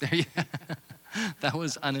there you that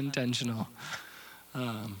was unintentional.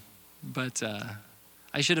 But I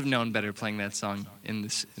should have known better playing that song in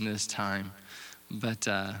this time. But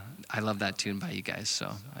I love that tune by you guys.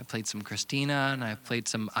 So I played some Christina and I played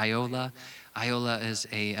some Iola. Iola is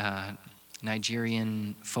a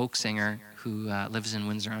Nigerian folk singer who lives in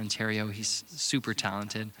Windsor, Ontario. He's super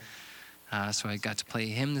talented. So I got to play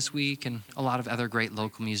him this week, and a lot of other great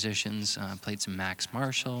local musicians. Played some Max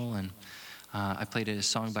Marshall, and I played a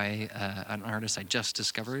song by an artist I just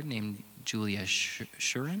discovered named Julia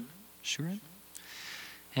Shurin.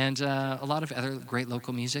 And a lot of other great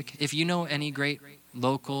local music. If you know any great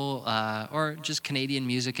local or just Canadian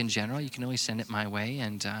music in general, you can always send it my way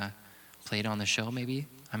and play it on the show maybe.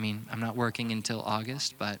 I mean, I'm not working until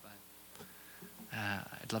August, but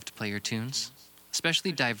I'd love to play your tunes,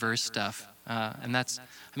 especially diverse stuff. And that's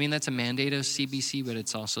a mandate of CBC, but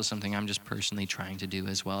it's also something I'm just personally trying to do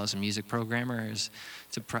as well as a music programmer, is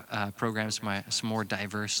to program some more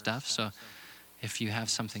diverse stuff. So if you have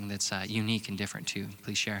something that's unique and different too,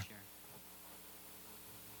 please share.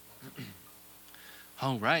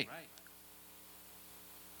 All right.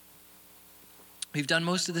 We've done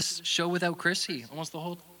most of this show without Crissi, almost the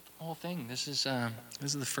whole thing. This is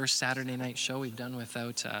the first Saturday night show we've done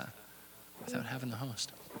without having the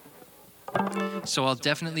host. So I'll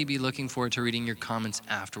definitely be looking forward to reading your comments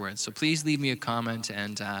afterwards. So please leave me a comment,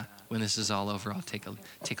 and when this is all over, I'll take a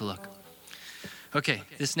look. Okay,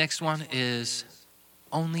 this next one is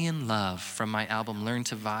Only in Love from my album Learn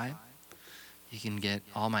to Vibe. You can get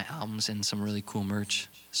all my albums and some really cool merch,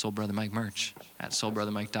 Soul Brother Mike merch, at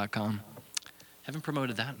soulbrothermike.com. Haven't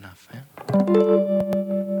promoted that enough, man.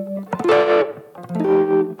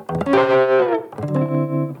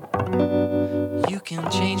 You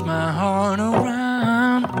can change my heart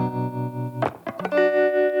around.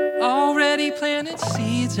 Already planted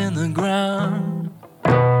seeds in the ground.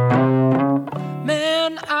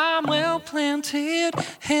 Man, I'm well planted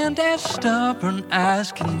and as stubborn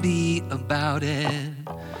as can be about it.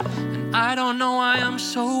 And I don't know why I'm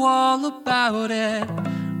so all about it.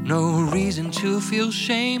 No reason to feel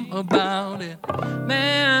shame about it.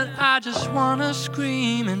 Man, I just wanna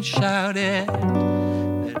scream and shout it,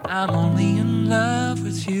 that I'm only in love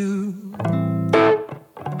with you.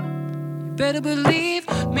 You better believe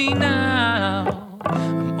me now,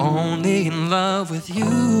 I'm only in love with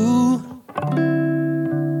you.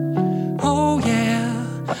 Oh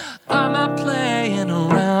yeah, I'm not playing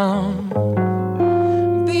around.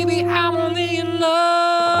 Baby, I'm only in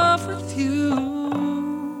love with you.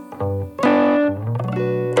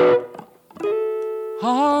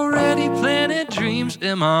 Already planted dreams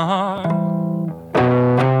in my heart.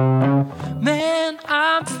 Man,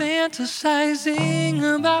 I'm fantasizing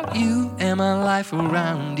about you and my life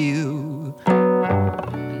around you.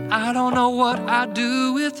 And I don't know what I'd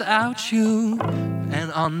do without you,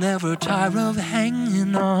 and I'll never tire of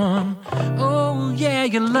hanging on. Oh yeah,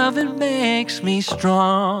 your loving makes me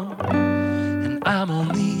strong, and I'm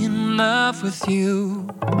only in love with you.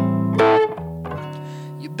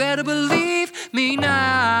 You better believe me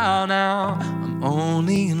now, I'm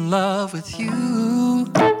only in love with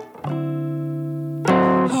you.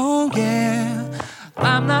 Oh yeah,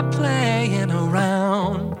 I'm not playing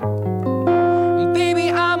around.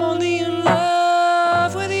 Baby, I'm only in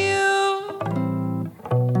love with you.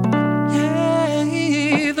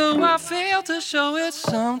 Yeah, though I fail to show it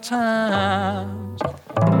sometimes.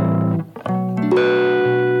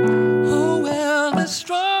 Oh well, it's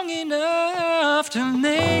strong enough to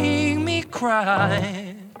make me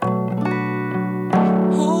cry.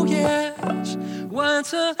 Oh yes,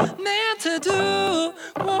 what's a man to do?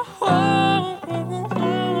 Whoa, whoa,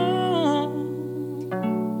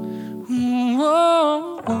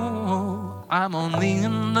 whoa, whoa. I'm only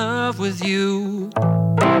in love with you.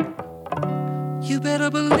 You better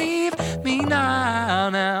believe me now,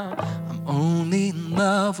 I'm only in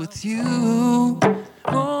love with you.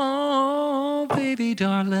 Oh, baby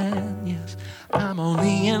darling, yes, I'm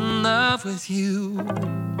only in love with you.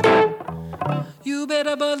 You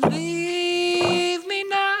better believe me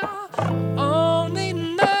now, I'm only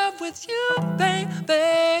in love with you, baby.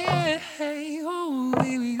 Oh,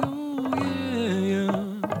 baby, oh, yeah, yeah.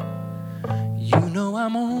 You know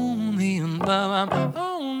I'm only in love, I'm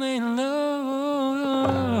only in love,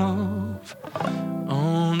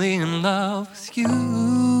 only in love with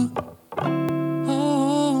you.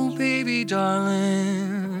 Oh, baby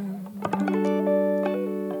darling.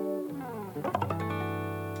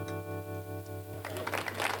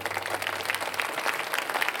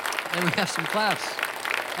 And we have some claps.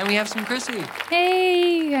 And we have some Crissi.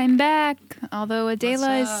 Hey, I'm back. Although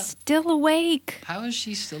Adela is still awake. How is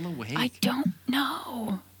she still awake? I don't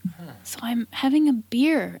know. So I'm having a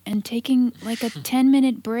beer and taking like a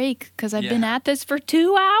 10-minute break because I've been at this for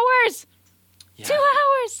 2 hours. Yeah. 2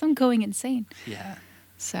 hours. I'm going insane. Yeah.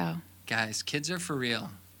 So. Guys, kids are for real.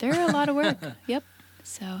 They're a lot of work. Yep.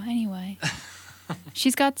 So anyway.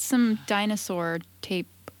 She's got some dinosaur tape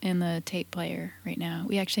in the tape player right now.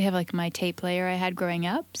 We actually have like my tape player I had growing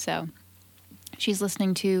up. So she's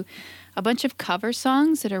listening to a bunch of cover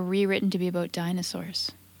songs that are rewritten to be about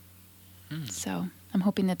dinosaurs. So I'm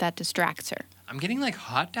hoping that distracts her. I'm getting like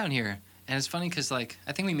hot down here. And it's funny because like,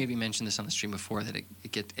 I think we maybe mentioned this on the stream before that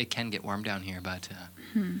it can get warm down here, but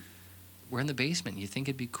we're in the basement. You think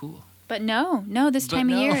it'd be cool. But no, this time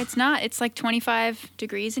of year it's not. It's like 25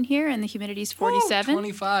 degrees in here and the humidity's 47.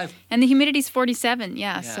 25. And the humidity's 47,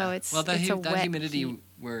 yeah. So it's well, that humidity heat.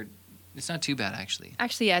 It's not too bad actually.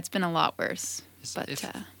 Actually, yeah, it's been a lot worse. But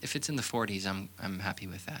if it's in the 40s, I'm happy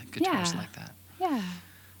with that. Guitars like that. Yeah.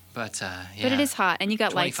 But yeah. But it is hot, and you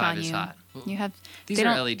got lights on you. 25 is hot. You have these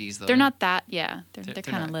are LEDs though. They're not that. Yeah, they're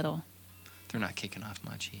kind of little. They're not kicking off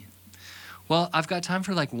much. Well, I've got time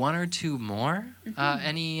for like one or two more.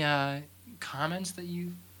 Any comments that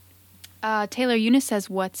you? Taylor Eunice says,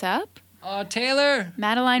 "What's up?" Taylor.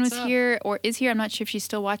 Madeline was here or is here. I'm not sure if she's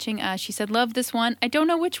still watching. She said, "Love this one." I don't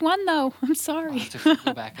know which one though. I'm sorry. I'll have to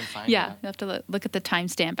go back and find it. Yeah, you have to look at the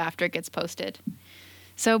timestamp after it gets posted.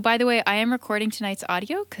 So, by the way, I am recording tonight's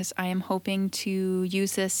audio because I am hoping to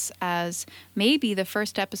use this as maybe the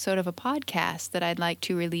first episode of a podcast that I'd like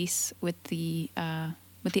to release with the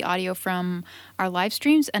audio from our live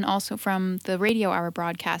streams and also from the Radio Hour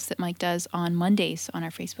broadcast that Mike does on Mondays on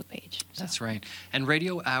our Facebook page. So. That's right. And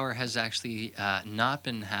Radio Hour has actually not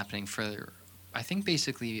been happening for, I think,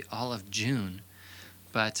 basically all of June.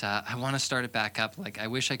 But I want to start it back up. Like, I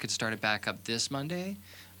wish I could start it back up this Monday.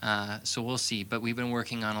 So we'll see. But we've been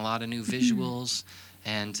working on a lot of new visuals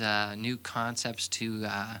and new concepts to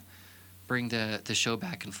bring the show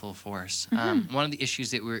back in full force. One of the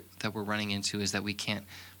issues that we're running into is that we can't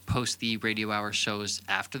post the radio hour shows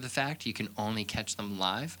after the fact. You can only catch them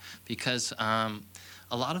live because a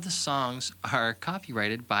lot of the songs are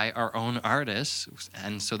copyrighted by our own artists,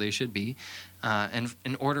 and so they should be. And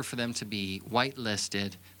in order for them to be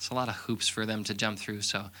whitelisted, it's a lot of hoops for them to jump through.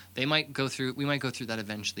 So we might go through that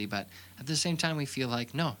eventually, but at the same time, we feel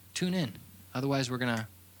like, no, tune in. Otherwise, we're going to,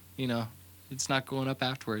 it's not going up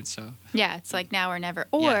afterwards. So yeah, it's like now or never.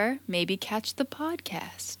 Or maybe catch the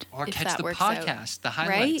podcast. Or if catch that the works podcast, out. the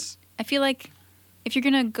highlights. Right? I feel like if you're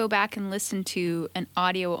going to go back and listen to an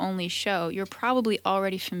audio-only show, you're probably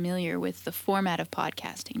already familiar with the format of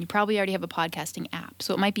podcasting. You probably already have a podcasting app,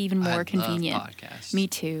 so it might be even more convenient. Love podcasts. Me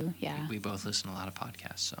too, yeah. We both listen to a lot of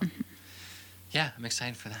podcasts, so yeah, I'm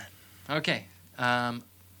excited for that. Okay,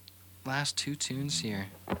 last two tunes here.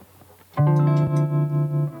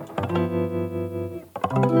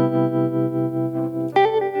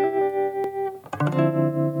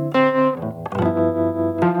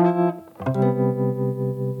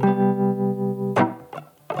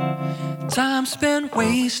 Time spent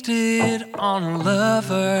wasted on a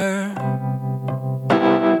lover.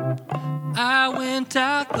 I went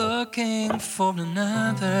out looking for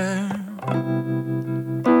another,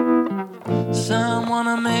 someone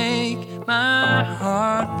to make my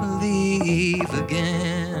heart believe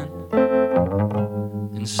again,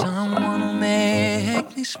 and someone to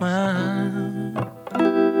make me smile.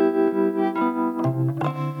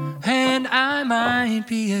 And I might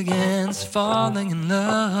be against falling in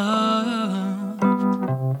love,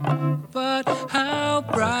 but how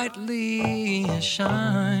brightly it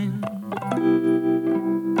shines.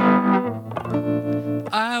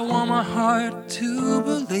 I want my heart to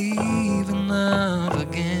believe in love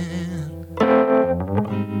again.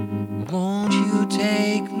 Won't you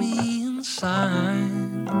take me inside?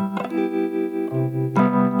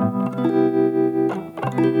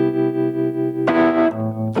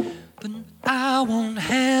 I won't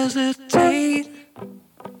hesitate.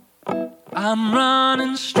 I'm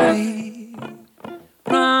running straight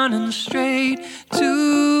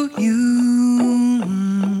to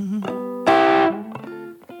you.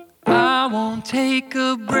 I won't take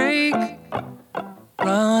a break,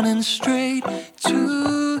 running straight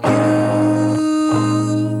to you.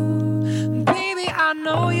 Baby, I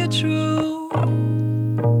know you're true.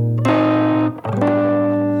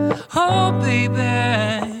 Oh, baby.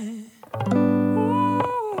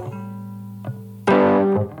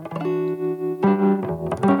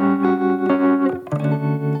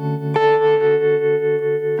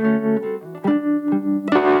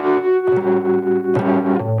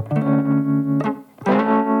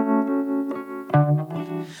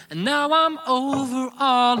 And now I'm over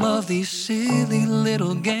all of these silly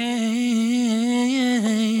little games,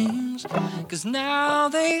 'cause now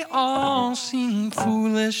they all seem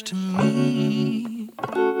foolish to me.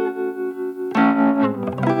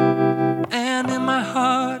 And in my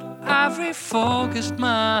heart I've refocused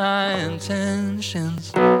my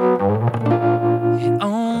intentions. It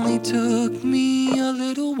only took me a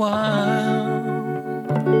little while.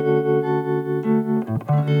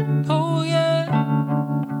 Oh yeah.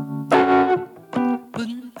 But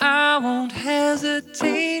I won't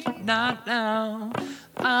hesitate, not now.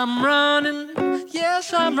 I'm running,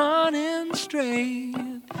 yes, I'm running straight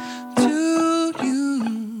to you.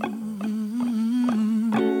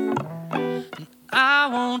 I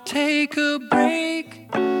won't take a break,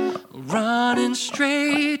 running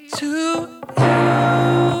straight to you.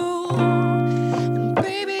 And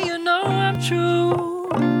baby, you know I'm true.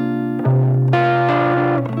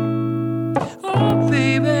 Oh,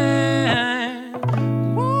 baby.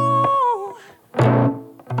 Woo.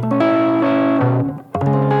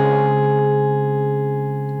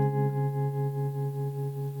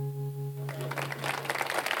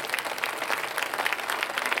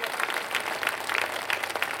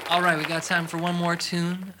 All right, we got time for one more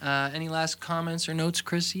tune. Any last comments or notes,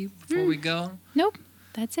 Crissi, before we go? Nope,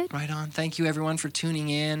 that's it. Right on. Thank you, everyone, for tuning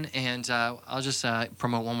in. And I'll just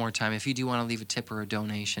promote one more time. If you do want to leave a tip or a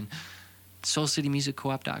donation,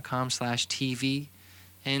 soulcitymusiccoop.com/TV.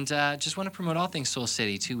 And just want to promote all things Soul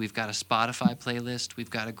City, too. We've got a Spotify playlist.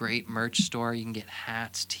 We've got a great merch store. You can get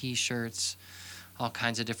hats, T-shirts, all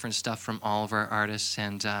kinds of different stuff from all of our artists.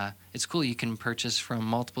 And it's cool. You can purchase from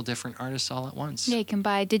multiple different artists all at once. Yeah, you can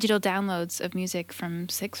buy digital downloads of music from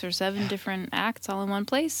 6 or 7 different acts all in one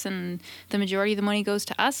place, and the majority of the money goes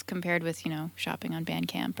to us compared with, shopping on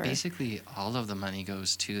Bandcamp. Basically, all of the money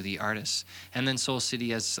goes to the artists. And then Soul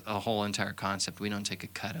City as a whole entire concept, we don't take a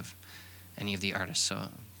cut of any of the artists, so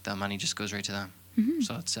the money just goes right to them. Mm-hmm.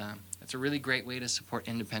 So it's a really great way to support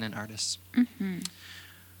independent artists. Mm-hmm.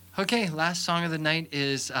 Okay, last song of the night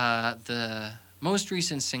is the most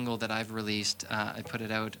recent single that I've released. I put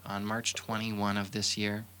it out on March 21 of this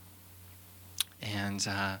year. And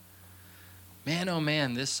man, oh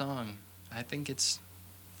man, this song, I think it's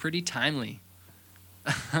pretty timely.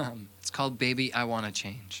 It's called Baby, I Wanna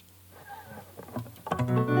Change.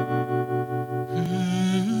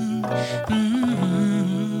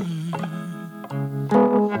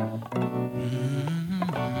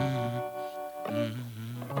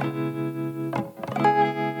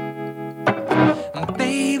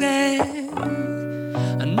 Baby,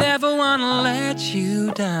 I never wanna let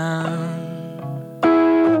you down.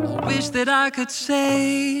 I wish that I could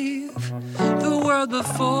save the world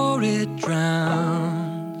before it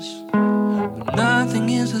drowns. But nothing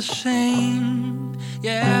is the same.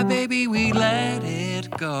 Yeah, baby, we let it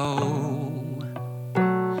go.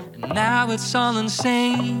 And now it's all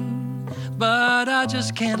insane, but I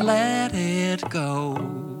just can't let it go.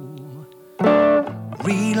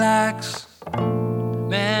 Relax,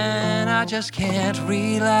 man, I just can't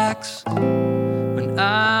relax when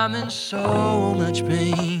I'm in so much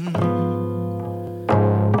pain.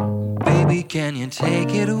 Baby, can you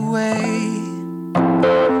take it away?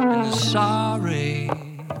 And sorry,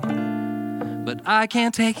 but I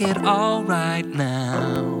can't take it all right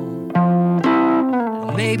now.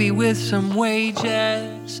 Maybe with some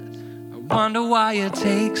wages, I wonder why it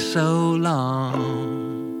takes so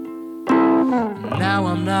long. Now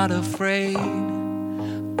I'm not afraid,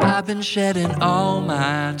 I've been shedding all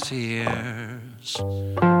my tears.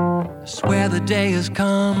 I swear the day has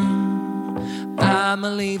come, I'ma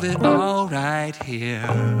leave it all right here.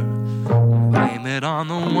 Blame it on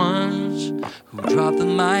the ones who drop the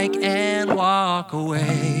mic and walk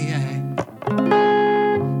away.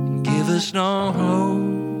 Give us no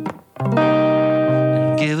hope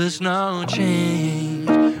and give us no change.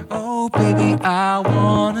 Oh baby, I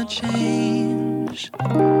wanna change.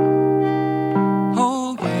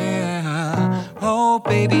 Oh yeah, oh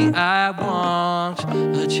baby, I want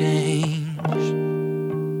a change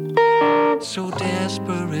so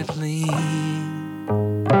desperately.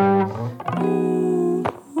 Ooh,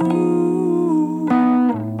 ooh.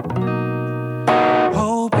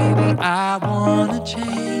 Oh baby, I wanna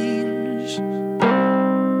change.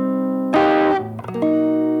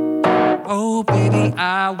 Oh baby,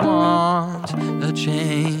 I want a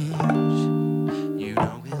change. You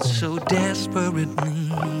know it's so desperately.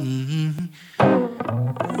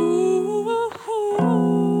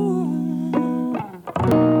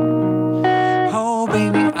 Oh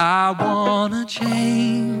baby, I wanna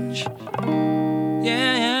change.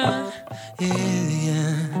 Yeah, yeah,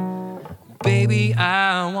 yeah. Baby,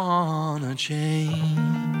 I wanna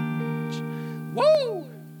change. Woo!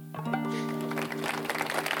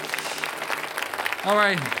 All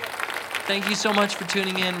right. Thank you so much for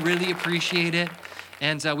tuning in. Really appreciate it.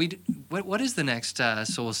 And what is the next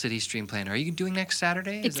Soul City Stream Plan? Are you doing next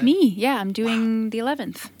Saturday? It's me. Yeah, I'm doing the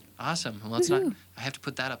 11th. Awesome. Well, it's not. I have to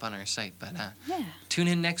put that up on our site, but yeah. Tune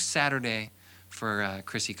in next Saturday for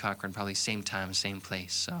Crissi Cochrane, probably same time, same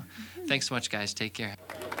place. So thanks so much, guys. Take care.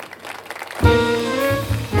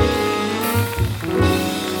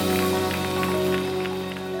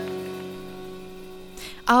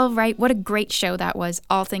 All right, what a great show that was,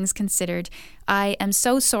 all things considered. I am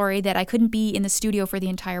so sorry that I couldn't be in the studio for the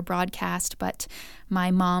entire broadcast, but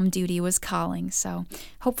my mom duty was calling. So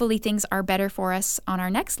hopefully things are better for us on our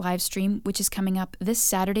next live stream, which is coming up this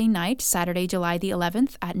Saturday night, Saturday, July the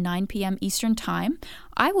 11th at 9 p.m. Eastern Time.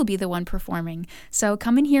 I will be the one performing. So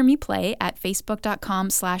come and hear me play at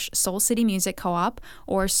facebook.com/soulcitymusiccoop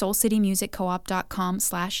or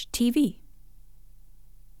soulcitymusiccoop.com/TV.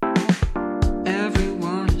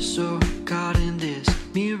 Everyone is so caught in this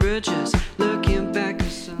mirror, just looking back.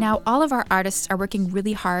 Now, all of our artists are working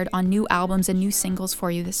really hard on new albums and new singles for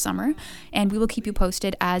you this summer, and we will keep you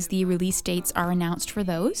posted as the release dates are announced for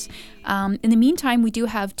those. In the meantime, we do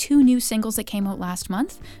have 2 new singles that came out last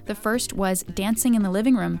month. The first was Dancing in the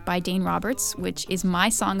Living Room by Dane Roberts, which is my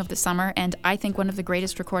song of the summer, and I think one of the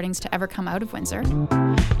greatest recordings to ever come out of Windsor.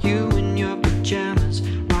 You in your pajamas,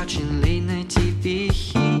 watching late night TV.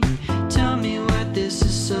 Tell me what this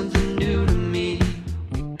is something new to me.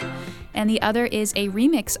 And the other is a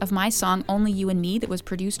remix of my song Only You and Me that was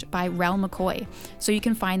produced by Rel McCoy. So you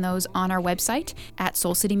can find those on our website at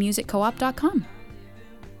soulcitymusiccoop.com.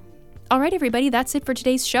 All right, everybody, that's it for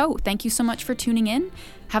today's show. Thank you so much for tuning in.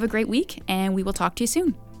 Have a great week, and we will talk to you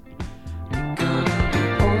soon.